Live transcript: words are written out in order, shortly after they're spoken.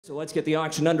So let's get the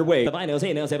auction underway.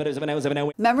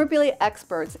 Memorabilia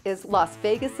Experts is Las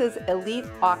Vegas's elite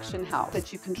auction house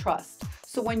that you can trust.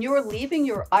 So when you're leaving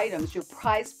your items, your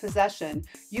prized possession,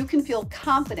 you can feel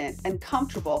confident and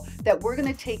comfortable that we're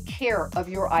going to take care of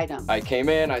your item. I came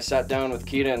in, I sat down with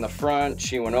Keita in the front.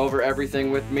 She went over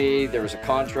everything with me. There was a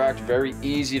contract, very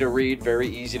easy to read, very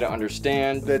easy to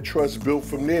understand. That trust built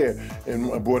from there,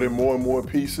 and I brought in more and more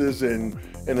pieces and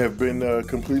have been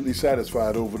completely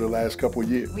satisfied over the last couple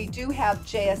of years. We do have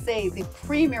JSA, the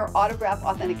premier autograph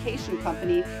authentication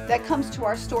company that comes to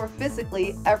our store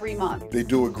physically every month. They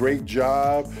do a great job.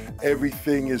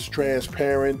 Everything is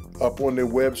transparent up on their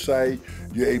website.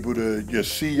 You're able to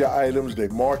just see your items. They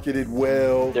market it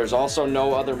well. There's also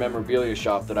no other memorabilia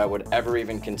shop that I would ever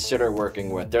even consider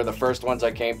working with. They're the first ones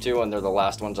I came to, and they're the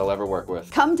last ones I'll ever work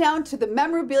with. Come down to the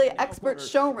Memorabilia Experts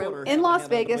showroom in Las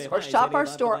Vegas or shop our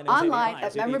store online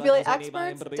at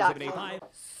memorabiliaexperts.com.